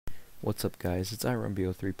What's up guys, it's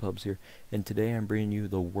IRunBO3 Pubs here, and today I'm bringing you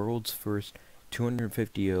the world's first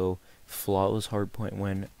 250-0 flawless hardpoint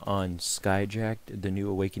win on Skyjack, the new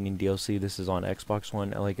Awakening DLC. This is on Xbox One.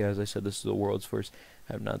 Like as I said, this is the world's first.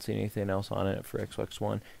 I have not seen anything else on it for Xbox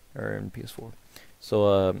One or in PS4.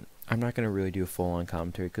 So I'm not going to really do a full-on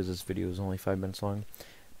commentary because this video is only 5 minutes long,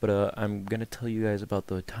 but I'm going to tell you guys about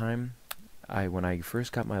the time when I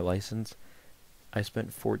first got my license. I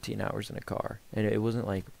spent 14 hours in a car, and it wasn't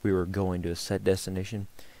like we were going to a set destination.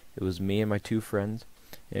 It was me and my two friends,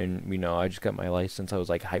 and I just got my license. I was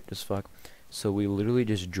like hyped as fuck, so we literally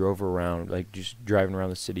just drove around, like just driving around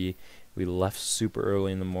the city. We left super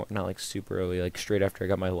early in the morning, not like super early, like straight after I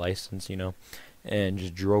got my license, and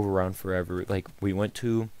just drove around forever. Like we went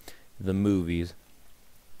to the movies,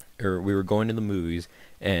 or we were going to the movies,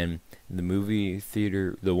 and the movie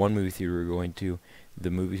theater, the one movie theater we were going to, the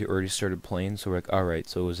movie already started playing, so we're like, alright,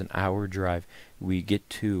 so it was an hour drive. We get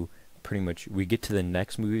to the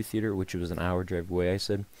next movie theater, which was an hour drive away, I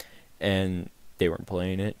said, and they weren't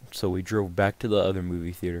playing it, so we drove back to the other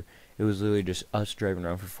movie theater. It was literally just us driving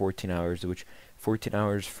around for 14 hours, which 14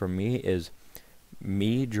 hours for me is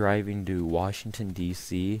me driving to Washington,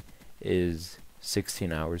 D.C. is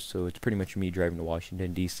 16 hours, so it's pretty much me driving to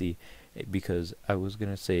Washington, D.C., because I was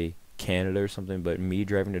going to say Canada or something, but me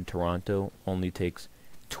driving to Toronto only takes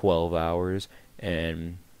 12 hours,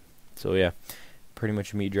 and so yeah, pretty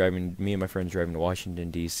much me and my friends driving to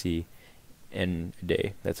Washington DC in a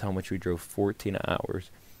day. That's how much we drove, 14 hours.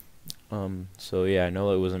 So yeah, I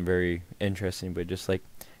know it wasn't very interesting, but just like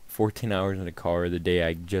 14 hours in a car the day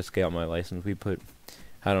I just got my license. We put,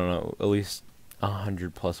 I don't know, at least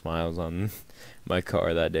 100+ miles on my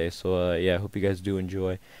car that day. So yeah, I hope you guys do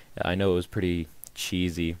enjoy. I know it was pretty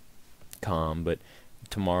cheesy calm, but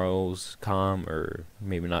tomorrow's calm, or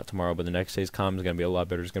maybe not tomorrow, but the next day's calm is going to be a lot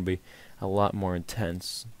better. It's going to be a lot more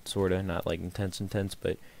intense, sort of, not like intense,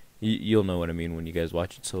 but you'll know what I mean when you guys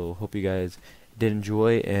watch it. So hope you guys did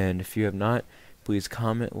enjoy, and if you have not, please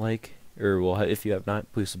comment, like, or well, if you have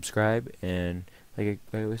not, please subscribe, and like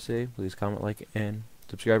I always say, please comment, like, and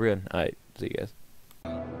subscribe again. Alright, see you guys.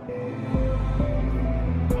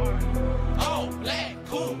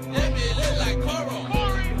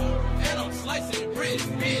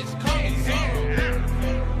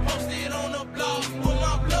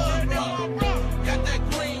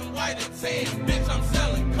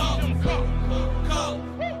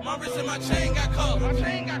 My chain got colors.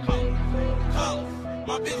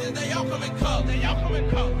 My bitches, they all come in colors.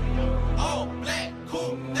 All black,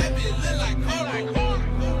 cool. That bitch look like coral.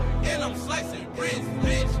 And I'm slicing bricks,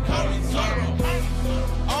 bitch. Call me Zorro.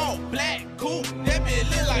 All black, cool. That bitch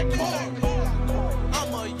look like coral.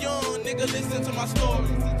 I'm a young nigga, listen to my story.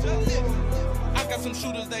 I got some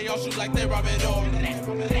shooters, they all shoot like they Robert Ory.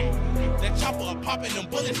 That chopper popping them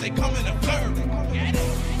bullets, they come in a flurry.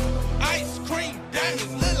 Ice cream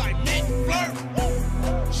diamonds look like mint flirt.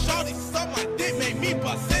 Shawty suck my dick, make me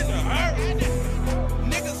bust in the hurt.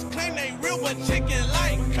 Niggas claim they real, but chicken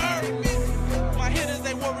like curry. My hitters,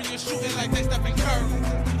 they warriors shooting like they Stephen Curry.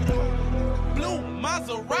 Blue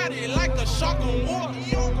Maserati like a shark on water.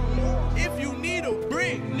 If you need a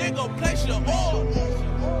brick, nigga, place your order.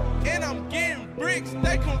 And I'm getting bricks,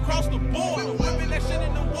 they come cross the border. Whipping that shit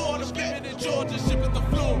in the water, skip it in Georgia, ship it to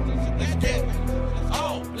Florida. Let's get it.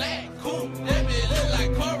 All black, cool, that bitch look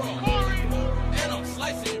like coral. And I'm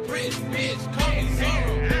slicing bricks, bitch, call me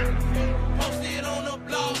Zorro. Posted on the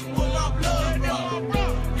block with my blood raw.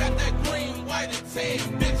 Got that green, white, and tan,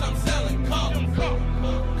 bitch, I'm selling color.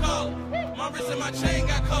 My wrist and my chain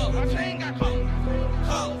got colors.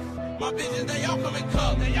 My bitches, they all come in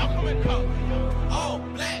colors. All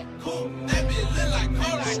black, cool, that bitch look like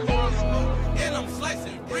coral. And I'm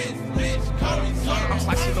slicing bricks, bitch, call me Zorro. I'm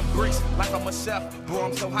slicing them bricks like I'm a chef. Bro,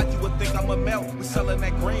 I'm so hot you would think I'm a melt. We selling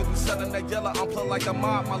that green, we selling that yellow. I'm plug like a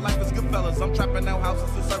mob, my life is good fellas. I'm trapping out houses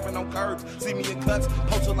and serving on curbs. See me in cuts,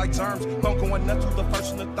 poacher like germs. Phone going nuts to the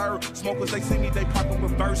first and the third. Smokers, they see me, they park in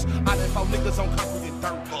reverse. I done fought niggas on concrete and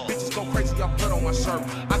dirt. Bitches go crazy, y'all put on my shirt.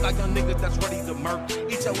 I got young niggas that's ready to murk.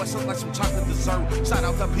 Eat your ass up like some chocolate dessert. Shout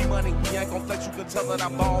out to P-Money, we ain't gon' flex. You can tell that I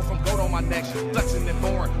ball from gold on my neck. Flexing and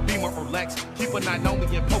foreign, Beamer or Lex. Keep a 9 on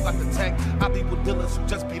me and poke out the tech. I be with dealers who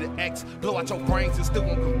just be the X. Blow out your brains and still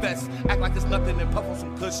won't confess. Act like it's nothing and puff on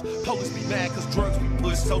some kush. Police be mad cause drugs we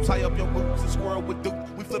push. So tie up your boots and squirrel with Duke.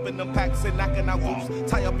 We flipping them packs and knocking out loose.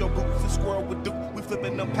 Tie up your boots and squirrel with Duke. We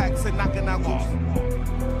flipping them packs and knocking out loose.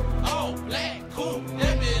 All black, cool,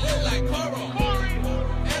 that bitch look like coral.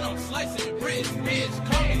 And I'm slicing bricks,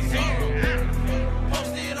 bitch, call me Zorro.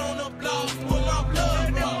 Posted on the block with my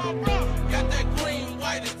blood raw. Got that green,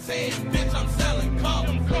 white, and tan, bitch, I'm selling color.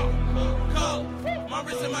 My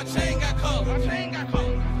wrist and my my chain got colors. My chain got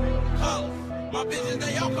colors. My bitches,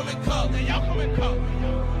 they all come in colors.